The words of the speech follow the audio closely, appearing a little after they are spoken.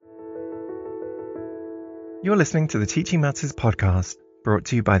You're listening to the Teaching Matters podcast, brought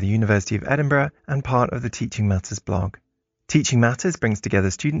to you by the University of Edinburgh and part of the Teaching Matters blog. Teaching Matters brings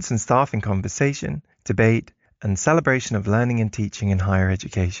together students and staff in conversation, debate, and celebration of learning and teaching in higher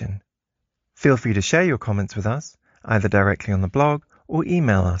education. Feel free to share your comments with us, either directly on the blog or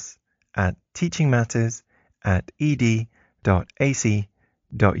email us at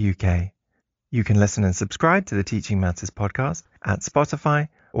teachingmatters@ed.ac.uk. You can listen and subscribe to the Teaching Matters podcast at Spotify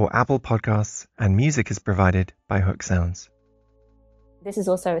or Apple Podcasts, and music is provided by Hook Sounds. This is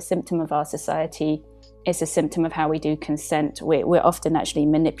also a symptom of our society. It's a symptom of how we do consent. We're often actually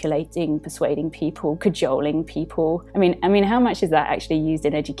manipulating, persuading people, cajoling people. I mean, how much is that actually used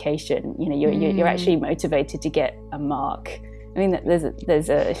in education? You know, you're actually motivated to get a mark. I mean,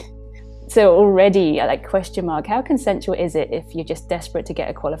 so already like question mark. How consensual is it if you're just desperate to get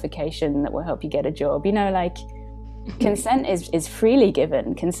a qualification that will help you get a job? You know, like consent is freely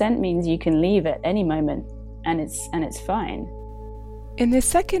given. Consent means you can leave at any moment, and it's fine. In this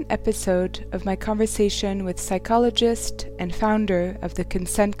second episode of my conversation with psychologist and founder of the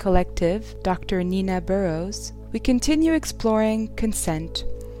Consent Collective, Dr. Nina Burrows, we continue exploring consent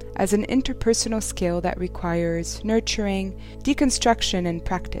as an interpersonal skill that requires nurturing, deconstruction, and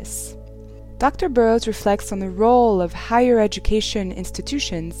practice. Dr. Burrows reflects on the role of higher education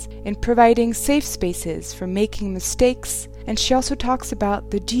institutions in providing safe spaces for making mistakes, and she also talks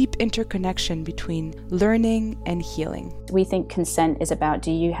about the deep interconnection between learning and healing. We think consent is about,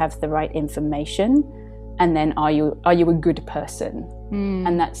 do you have the right information? And then are you a good person?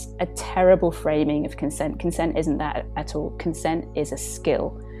 And that's a terrible framing of consent. Consent isn't that at all. Consent is a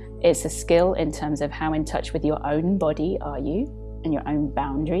skill. It's a skill in terms of how in touch with your own body are you, and your own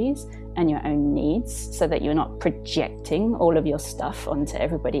boundaries and your own needs, so that you're not projecting all of your stuff onto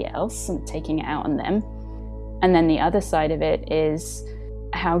everybody else and taking it out on them. And then the other side of it is,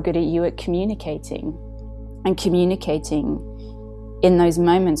 how good are you at communicating? And communicating in those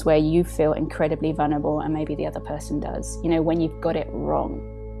moments where you feel incredibly vulnerable and maybe the other person does. You know, when you've got it wrong,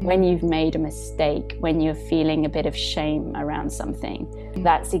 when you've made a mistake, when you're feeling a bit of shame around something.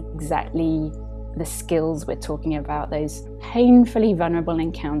 That's exactly the skills we're talking about, those painfully vulnerable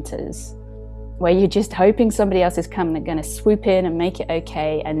encounters where you're just hoping somebody else is going to swoop in and make it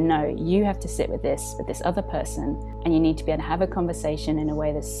okay. And no, you have to sit with this other person, and you need to be able to have a conversation in a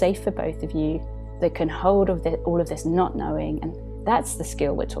way that's safe for both of you, that can hold all of this not knowing. And that's the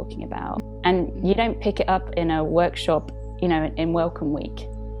skill we're talking about. And you don't pick it up in a workshop, you know, in Welcome Week.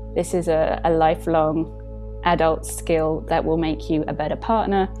 This is a lifelong adult skill that will make you a better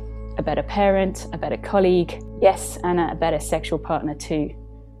partner, a better parent, a better colleague, yes, and a better sexual partner too.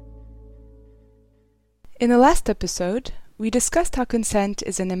 In the last episode, we discussed how consent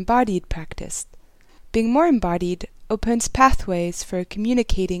is an embodied practice. Being more embodied opens pathways for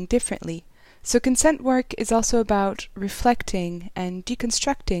communicating differently. So consent work is also about reflecting and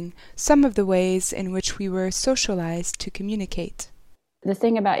deconstructing some of the ways in which we were socialized to communicate. The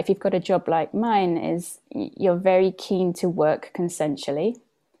thing about if you've got a job like mine is you're very keen to work consensually.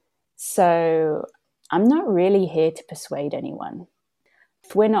 So I'm not really here to persuade anyone.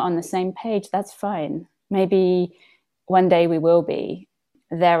 If we're not on the same page, that's fine. Maybe one day we will be.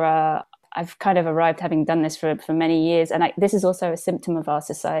 I've kind of arrived having done this for many years, and this is also a symptom of our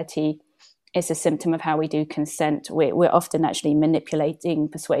society. It's a symptom of how we do consent. We're often actually manipulating,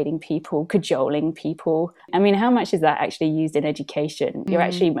 persuading people, cajoling people. I mean, how much is that actually used in education? You're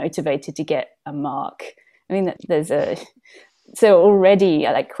actually motivated to get a mark. I mean, so already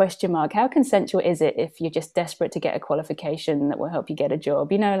like question mark. How consensual is it if you're just desperate to get a qualification that will help you get a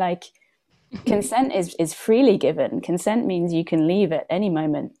job? You know, like consent is freely given. Consent means you can leave at any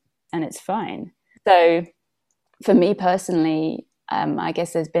moment, and it's fine. So for me personally, I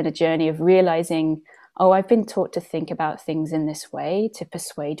guess there's been a journey of realizing, I've been taught to think about things in this way, to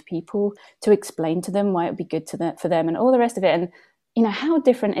persuade people, to explain to them why it would be good for them and all the rest of it. And, you know, how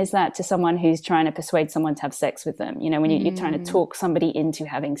different is that to someone who's trying to persuade someone to have sex with them? You know, when you're trying to talk somebody into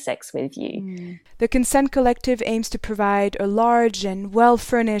having sex with you. The Consent Collective aims to provide a large and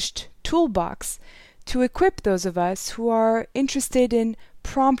well-furnished toolbox to equip those of us who are interested in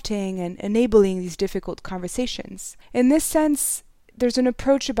prompting and enabling these difficult conversations. In this sense, there's an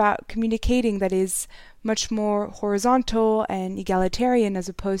approach about communicating that is much more horizontal and egalitarian as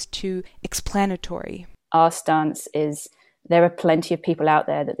opposed to explanatory. Our stance is there are plenty of people out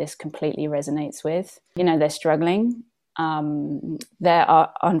there that this completely resonates with. You know, they're struggling. There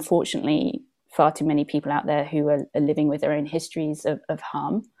are unfortunately far too many people out there who are living with their own histories of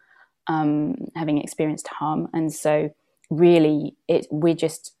harm, having experienced harm. And so really we're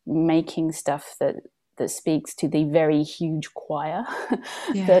just making stuff that speaks to the very huge choir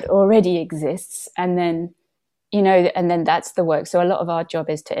that already exists, and then and then that's the work. So a lot of our job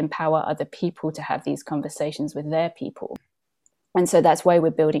is to empower other people to have these conversations with their people. And so that's why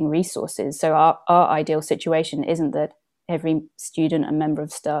we're building resources. So our ideal situation isn't that every student and member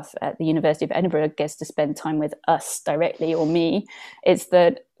of staff at the University of Edinburgh gets to spend time with us directly or me. It's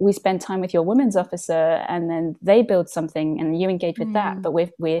that we spend time with your women's officer and then they build something and you engage with that. But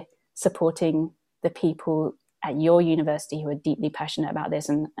we're supporting the people at your university who are deeply passionate about this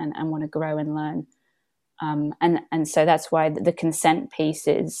and want to grow and learn. And so that's why the consent piece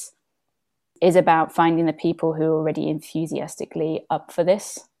is about finding the people who are already enthusiastically up for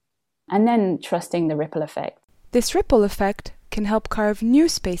this and then trusting the ripple effect. This ripple effect can help carve new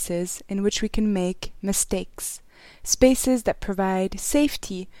spaces in which we can make mistakes, spaces that provide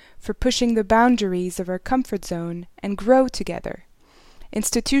safety for pushing the boundaries of our comfort zone and grow together.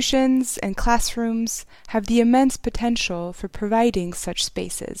 Institutions and classrooms have the immense potential for providing such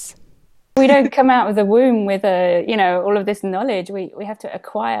spaces. We don't come out of the womb with all of this knowledge. We have to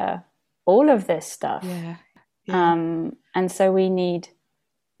acquire all of this stuff. Yeah. And so we need,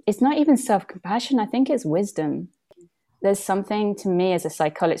 it's not even self-compassion, I think it's wisdom. There's something to me as a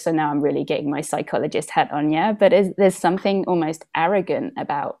psychologist, so now I'm really getting my psychologist hat on, yeah, but there's something almost arrogant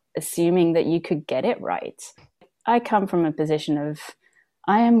about assuming that you could get it right. I come from a position of,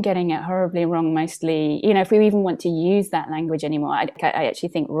 I am getting it horribly wrong mostly. If we even want to use that language anymore, I actually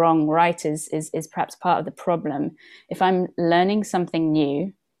think wrong, right is perhaps part of the problem. If I'm learning something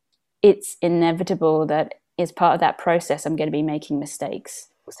new, it's inevitable that as part of that process, I'm going to be making mistakes.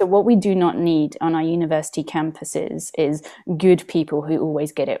 So what we do not need on our university campuses is good people who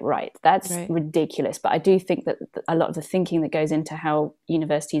always get it right. That's ridiculous. But I do think that a lot of the thinking that goes into how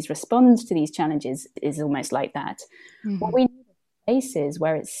universities respond to these challenges is almost like that. Mm-hmm. What we need are spaces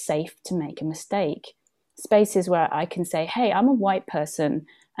where it's safe to make a mistake. Spaces where I can say, hey, I'm a white person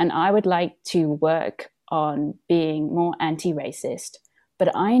and I would like to work on being more anti-racist,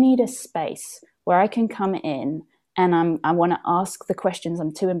 but I need a space where I can come in and I want to ask the questions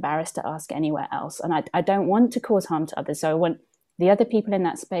I'm too embarrassed to ask anywhere else. And I don't want to cause harm to others. So I want the other people in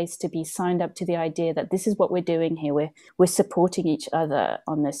that space to be signed up to the idea that this is what we're doing here. We're supporting each other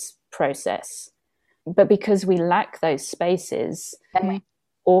on this process. But because we lack those spaces, then we have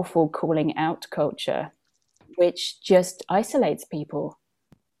awful calling out culture, which just isolates people.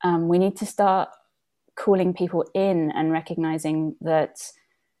 We need to start calling people in and recognizing that,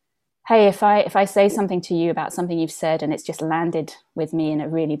 hey, if I say something to you about something you've said and it's just landed with me in a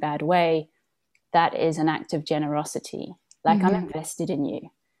really bad way, that is an act of generosity. Like I'm invested in you.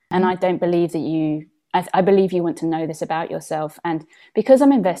 And I don't believe that I believe you want to know this about yourself. And because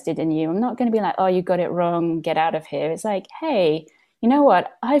I'm invested in you, I'm not going to be like, oh, you got it wrong, get out of here. It's like, hey, you know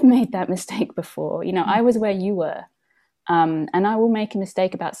what? I've made that mistake before. I was where you were. And I will make a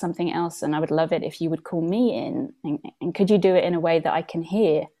mistake about something else. And I would love it if you would call me in. And could you do it in a way that I can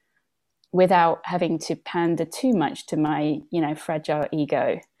hear without having to pander too much to my, fragile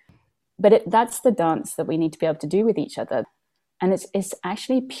ego? But that's the dance that we need to be able to do with each other. And it's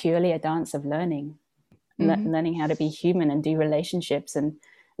actually purely a dance of learning. Learning how to be human and do relationships. And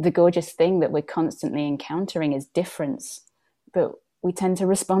the gorgeous thing that we're constantly encountering is difference. But we tend to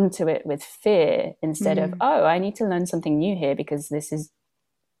respond to it with fear instead of, oh, I need to learn something new here because this is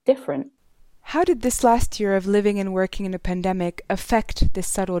different. How did this last year of living and working in a pandemic affect this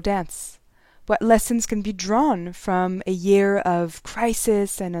subtle dance? What lessons can be drawn from a year of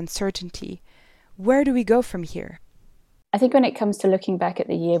crisis and uncertainty? Where do we go from here? I think when it comes to looking back at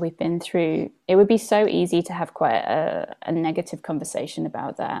the year we've been through, it would be so easy to have quite a negative conversation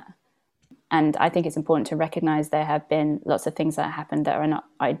about that. And I think it's important to recognize there have been lots of things that happened that are not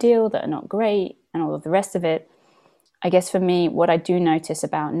ideal, that are not great, and all of the rest of it. I guess for me, what I do notice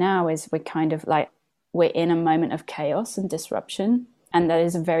about now is we're in a moment of chaos and disruption, and that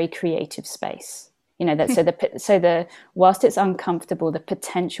is a very creative space. Whilst it's uncomfortable, the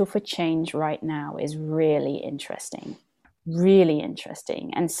potential for change right now is really interesting.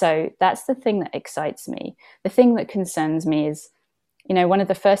 And so that's the thing that excites me. The thing that concerns me is, one of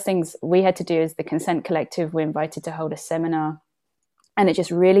the first things we had to do as the Consent Collective, we're invited to hold a seminar, and it just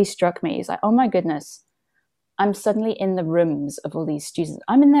really struck me. It's like, oh my goodness, I'm suddenly in the rooms of all these students.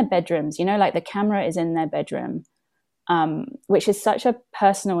 I'm in their bedrooms, like the camera is in their bedroom, which is such a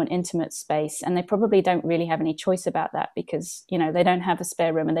personal and intimate space. And they probably don't really have any choice about that because, they don't have a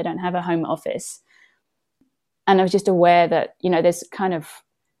spare room and they don't have a home office. And I was just aware that, there's kind of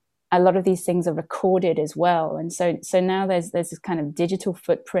a lot of these things are recorded as well. And so now there's this kind of digital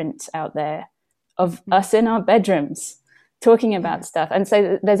footprint out there of us in our bedrooms talking about stuff. And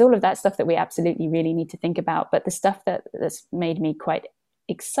so there's all of that stuff that we absolutely really need to think about. But the stuff that's made me quite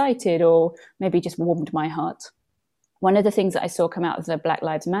excited or maybe just warmed my heart One of the things that I saw come out of the Black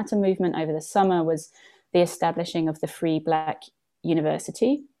Lives Matter movement over the summer was the establishing of the Free Black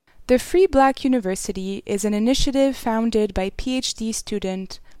University. The Free Black University is an initiative founded by PhD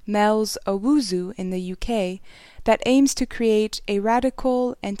student Mels Owusu in the UK that aims to create a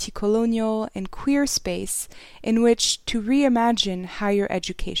radical, anti-colonial, and queer space in which to reimagine higher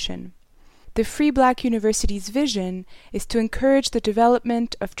education. The Free Black University's vision is to encourage the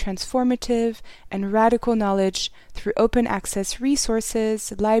development of transformative and radical knowledge through open access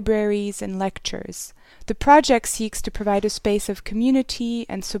resources, libraries, and lectures. The project seeks to provide a space of community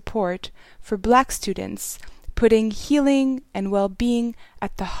and support for Black students, putting healing and well-being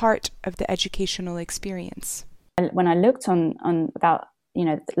at the heart of the educational experience. When I looked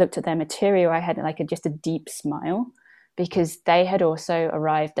looked at their material, I had just a deep smile, because they had also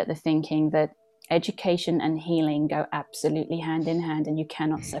arrived at the thinking that education and healing go absolutely hand in hand, and you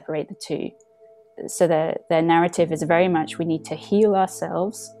cannot separate the two. So their narrative is very much, we need to heal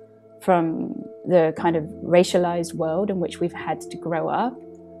ourselves from the kind of racialized world in which we've had to grow up,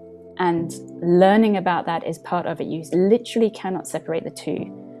 and learning about that is part of it. You literally cannot separate the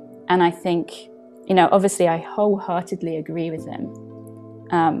two. And I think, obviously I wholeheartedly agree with them.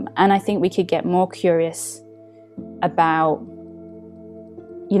 And I think we could get more curious about,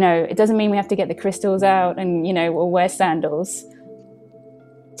 it doesn't mean we have to get the crystals out and, or wear sandals.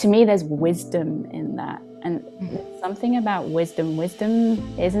 To me, there's wisdom in that. And there's something about wisdom. Wisdom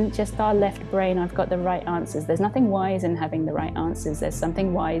isn't just our left brain, I've got the right answers. There's nothing wise in having the right answers. There's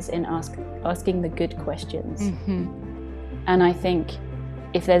something wise in asking the good questions. Mm-hmm. And I think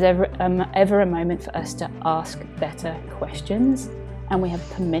if there's ever a moment for us to ask better questions, and we have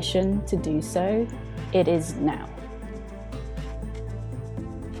permission to do so, it is now.